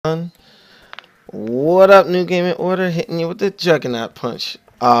What up, New Gaming Order? Hitting you with the Juggernaut Punch.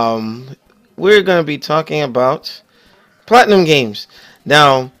 We're gonna be talking about Platinum Games.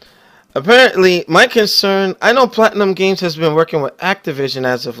 Now, apparently, my concern. I know Platinum Games has been working with Activision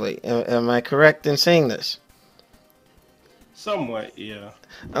as of late. Am I correct in saying this? Somewhat, yeah.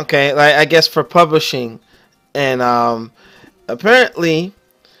 Okay, like I guess for publishing, and apparently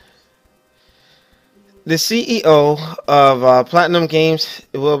the CEO of Platinum Games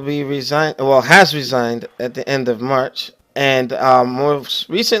will be resigned. Well, has resigned at the end of March, and most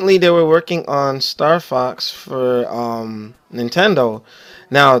recently they were working on Star Fox for Nintendo.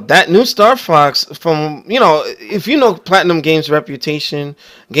 Now that new Star Fox, from if you know Platinum Games' reputation,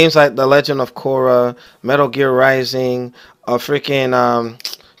 games like The Legend of Korra, Metal Gear Rising, freaking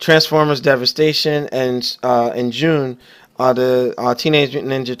Transformers Devastation, and in June, the Teenage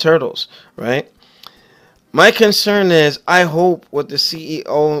Mutant Ninja Turtles, right? My concern is I hope with the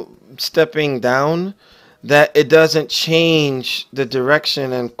CEO stepping down that it doesn't change the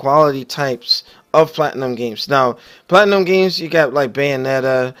direction and quality types of Platinum Games. Now, Platinum Games, you got like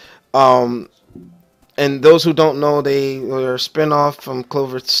Bayonetta, um, and those who don't know, they were a spin-off from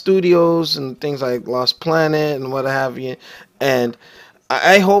Clover Studios and things like Lost Planet and what have you. And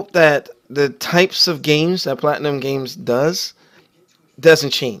I hope that the types of games that Platinum Games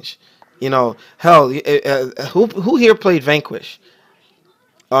doesn't change. Hell, who here played Vanquish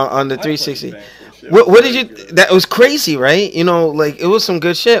on the I played 360? Vanquish. It was What did very you? good. That was crazy, right? Like it was some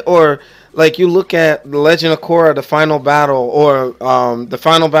good shit. Or like you look at the Legend of Korra, the final battle, or the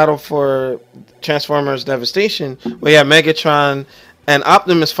final battle for Transformers Devastation, where you have Megatron and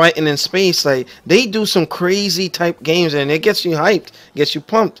Optimus fighting in space. Like they do some crazy type games, and it gets you hyped, gets you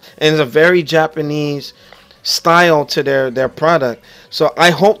pumped, and it's a very Japanese style to their product. So I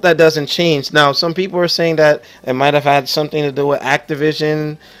hope that doesn't change. Now, some people are saying that it might have had something to do with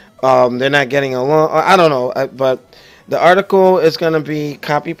Activision. They're not getting along. I don't know, but the article is going to be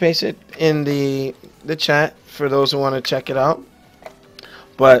copy pasted in the chat for those who want to check it out.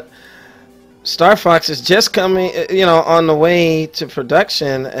 But Star Fox is just coming, on the way to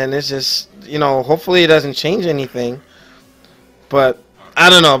production, and it's just, hopefully it doesn't change anything. But I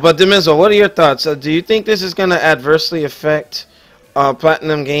don't know. But Demizo, what are your thoughts? Do you think this is going to adversely affect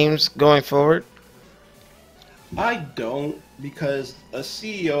Platinum Games going forward? I don't because a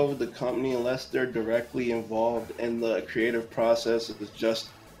CEO of the company, unless they're directly involved in the creative process, is just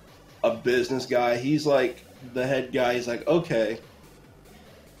a business guy. He's like the head guy. He's like, okay,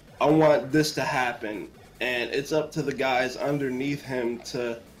 I want this to happen, and it's up to the guys underneath him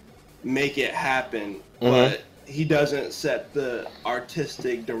to make it happen. Mm-hmm. But he doesn't set the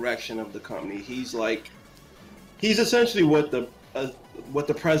artistic direction of the company. He's essentially what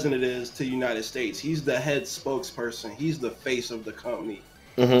the president is to the United States. He's the head spokesperson. He's the face of the company.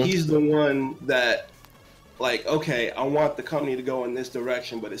 Mm-hmm. He's the one that, like, okay, I want the company to go in this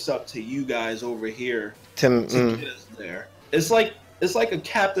direction, but it's up to you guys over here Tim. to get us there. It's like a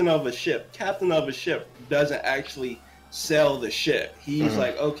captain of a ship. Captain of a ship doesn't actually sail the ship. He's Mm-hmm.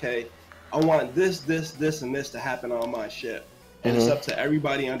 like, okay, I want this, and this to happen on my ship, and it's Mm-hmm. up to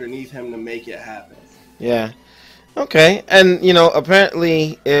everybody underneath him to make it happen. Yeah. Okay. And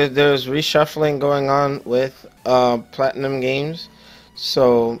apparently there's reshuffling going on with Platinum Games.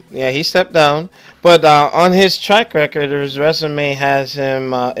 So yeah, he stepped down. But on his track record, his resume has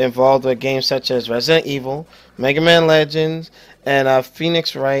him involved with games such as Resident Evil, Mega Man Legends, and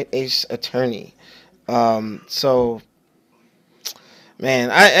Phoenix Wright Ace Attorney. So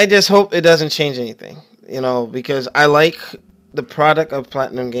man, I just hope it doesn't change anything. Because I like the product of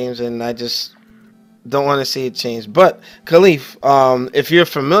Platinum Games, and I just don't want to see it change. But Khalif, if you're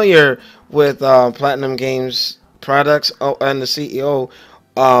familiar with Platinum Games products and the CEO,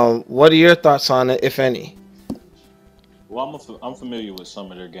 what are your thoughts on it, if any? Well, I'm familiar with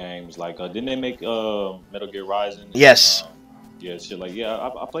some of their games. Like, didn't they make Metal Gear Rising and Yes. yeah, shit. Like, yeah,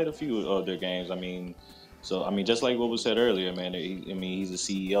 I played a few of their games. I mean, so I mean, just like what was said earlier, man. I mean, he's a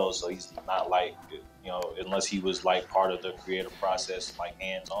CEO, so he's not like unless he was like part of the creative process, like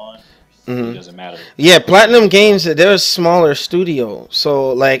hands on. It Hmm. doesn't matter. Yeah, But Platinum Games, they're a smaller studio. So,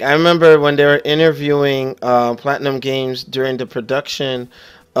 like, I remember when they were interviewing Platinum Games during the production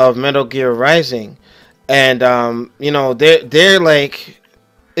of Metal Gear Rising, and they're like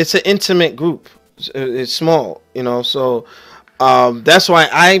it's an intimate group. It's small, so that's why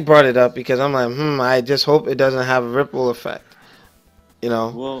I brought it up because I'm like, I just hope it doesn't have a ripple effect, you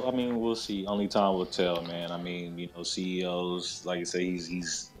know. well, I mean, we'll see. Only time will tell, man. I mean, CEOs, like I say,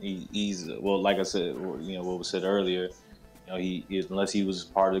 he's well, like I said, what was said earlier. unless he was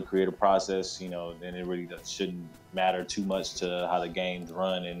part of the creative process, then it really shouldn't matter too much to how the games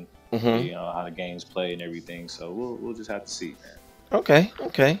run and Hmm. how the games play and everything. So we'll just have to see, man. Okay,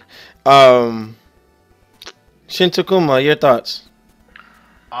 okay. Um, Shin Takuma, your thoughts?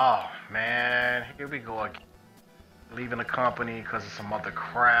 Oh man, here we go again. Leaving the company because of some other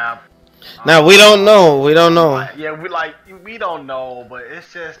crap. Now we don't know. We don't know. Yeah, we don't know, but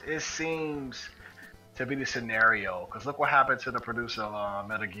it's just it seems to be the scenario. Because look what happened to the producer of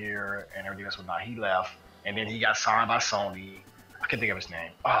Metal Gear and everything else. Whatnot. He left, and then he got signed by Sony. I can't think of his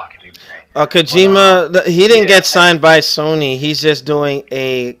name. Oh, I can't think of his name. Kojima, he didn't Yeah, get signed by Sony. He's just doing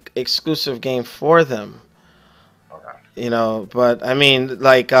a exclusive game for them. okay. But I mean,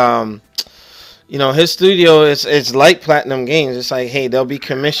 like, his studio is like Platinum Games. It's like, hey, they'll be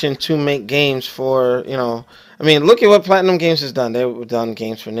commissioned to make games for, I mean, look at what Platinum Games has done. They've done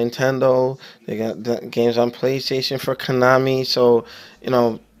games for Nintendo. They got games on PlayStation for Konami. So,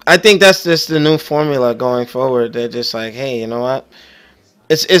 I think that's just the new formula going forward. They're just like, hey, you know what?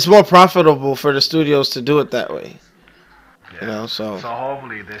 It's more profitable for the studios to do it that way. Yeah. So So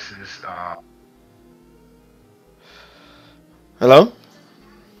hopefully this is hello,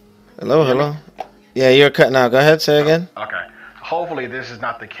 can you hear me? hello. Yeah, you're cutting out. Go ahead, say again. Okay. Hopefully this is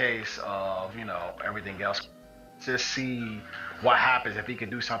not the case of everything else. Just see what happens if he can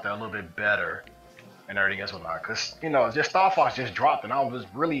do something a little bit better and everything else whatnot. Because just Star Fox just dropped, and I was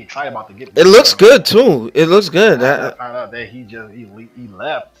really excited about to get It this looks game. good too. It looks good. And I found out that he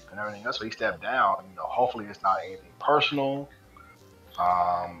left and everything else, so he stepped down. Hopefully it's not anything personal,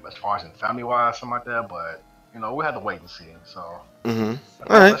 as far as in family wise, something like that. But we have to wait and see. So Mm-hmm.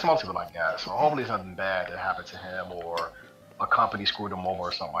 that's All right. most people like that. So hopefully it's nothing bad that happened to him or a company screwed him over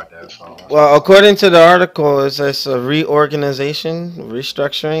or something like that. So that's Well, all. according to the article, it's a reorganization,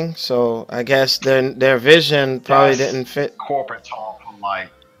 restructuring. So I guess their vision probably That's didn't fit. corporate talk for like,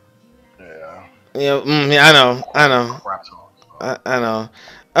 yeah, Yeah, I corporate know, crap talk. So. I know.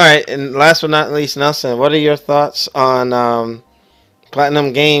 All right, and last but not least, Nelson, what are your thoughts on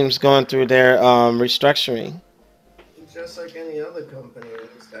Platinum Games going through their restructuring? Just like any other company,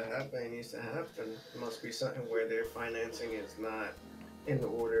 it needs to happen. It needs to happen. It must be something where their financing is not in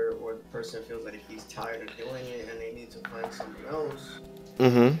order, or the person feels like he's tired of doing it and they need to find someone else.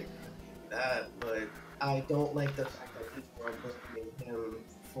 Mm-hmm. They can do that, but I don't like the fact that people are blaming him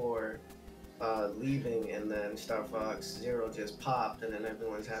for leaving, and then Star Fox Zero just popped, and then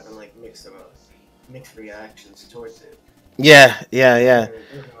everyone's having like mixed reactions towards it. Yeah, yeah, yeah.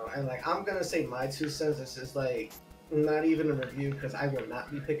 And like I'm gonna say my 2 cents. This is like not even a review because I will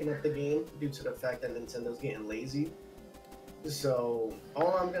not be picking up the game due to the fact that Nintendo's getting lazy. So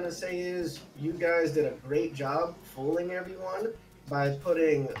all I'm gonna say is you guys did a great job fooling everyone by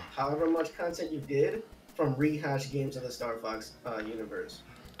putting however much content you did from rehashed games of the Star Fox universe.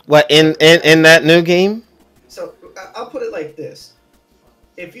 What in that new game? So I'll put it like this: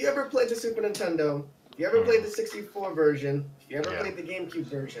 if you ever played the Super Nintendo, if you ever played the 64 version, if you ever Yeah. played the GameCube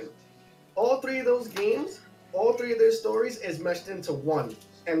version, all three of those games, all three of their stories is meshed into one,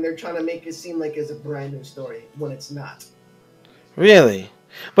 and they're trying to make it seem like it's a brand new story when it's not. Really?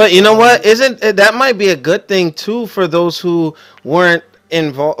 But you know what? Isn't that might be a good thing too for those who weren't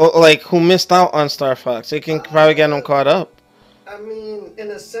involved, like who missed out on Star Fox. They can probably get them Uh, caught up. I mean,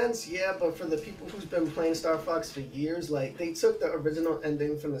 in a sense, yeah, but for the people who's been playing Star Fox for years, like they took the original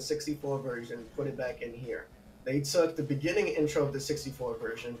ending from the 64 version, put it back in here. They took the beginning intro of the 64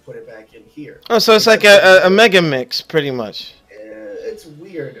 version, put it back in here. Oh, so it's They like took a mega mix, pretty much. It's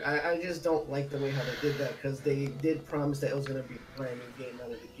weird. I just don't like the way how they did that because they did promise that it was going to be a brand new game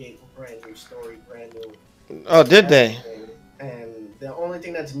out of the gate, brand new story, brand new Oh, did they? everything. And the only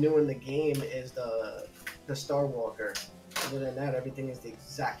thing that's new in the game is the Star Walker. Other than that, everything is the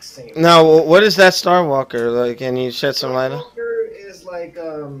exact same. Now, what is that Star Walker? Like, can you shed some light Star on? Walker is like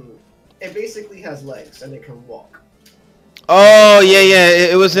it basically has legs and it can walk. Oh, yeah, yeah.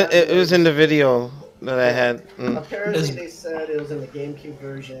 It was in the video that I had. Mm. Apparently, It's, they said it was in the GameCube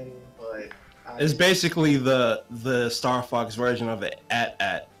version, but it's basically the Star Fox version of the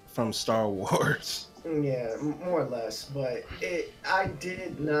AT-AT from Star Wars. Yeah, more or less. But I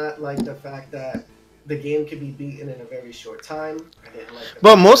did not like the fact that the game could be beaten in a very short time. I didn't like the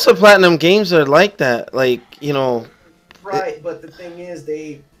But fact most that, of Platinum games are like that. Like, right. But the thing is,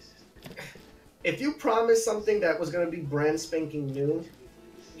 if you promise something that was going to be brand spanking new,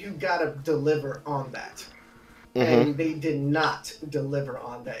 you gotta deliver on that. And they did not deliver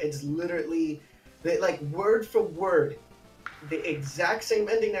on that. It's literally, like word for word, the exact same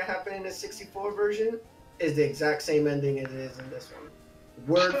ending that happened in the 64 version is the exact same ending it is in this one.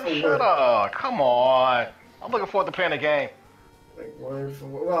 Word for Shut word. up! Come on! I'm looking forward to playing the game. Like word for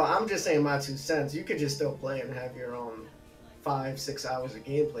word. Well, I'm just saying my 2 cents. You could just still play and have your own 5, 6 hours of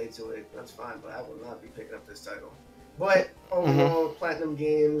gameplay to it. That's fine, but I will not be picking up this title. But Mhm. overall, Platinum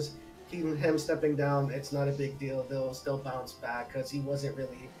Games, him stepping down, it's not a big deal. They'll still bounce back because he wasn't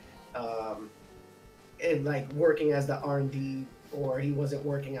really um, in like working as the R&D, or he wasn't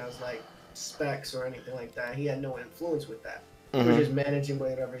working as like specs or anything like that. He had no influence with that. He was Mhm. just managing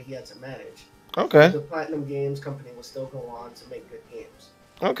whatever he had to manage. But Okay. the Platinum Games company will still go on to make good games.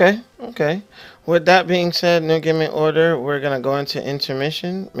 Okay. Okay. With that being said, New Gaming Order, we're gonna go into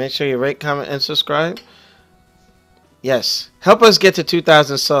intermission. Make sure you rate, comment, and subscribe. Yes. Help us get to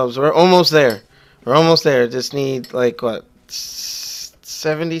 2,000 subs. We're almost there. We're almost there. Just need like what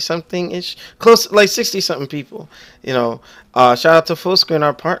 70 something ish, close like 60 something people. You know. Shout out to Fullscreen,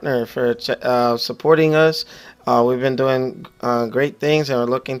 our partner, for supporting us. We've been doing great things, and we're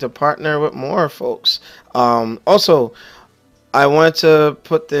looking to partner with more folks. Also, I want to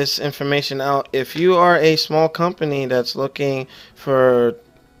put this information out. If you are a small company that's looking for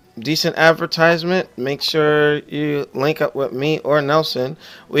decent advertisement, make sure you link up with me or Nelson.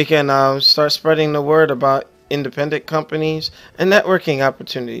 We can start spreading the word about independent companies and networking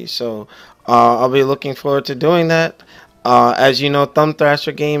opportunities. So I'll be looking forward to doing that. As you know, Thumb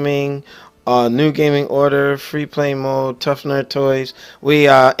Thrasher Gaming, New Gaming Order, Free Play Mode, Tough Nerd Toys, we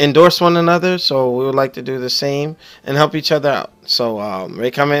endorse one another, so we would like to do the same and help each other out. So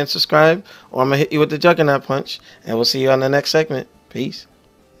rate, comment, and subscribe, or I'm going to hit you with the Juggernaut Punch, and we'll see you on the next segment. Peace.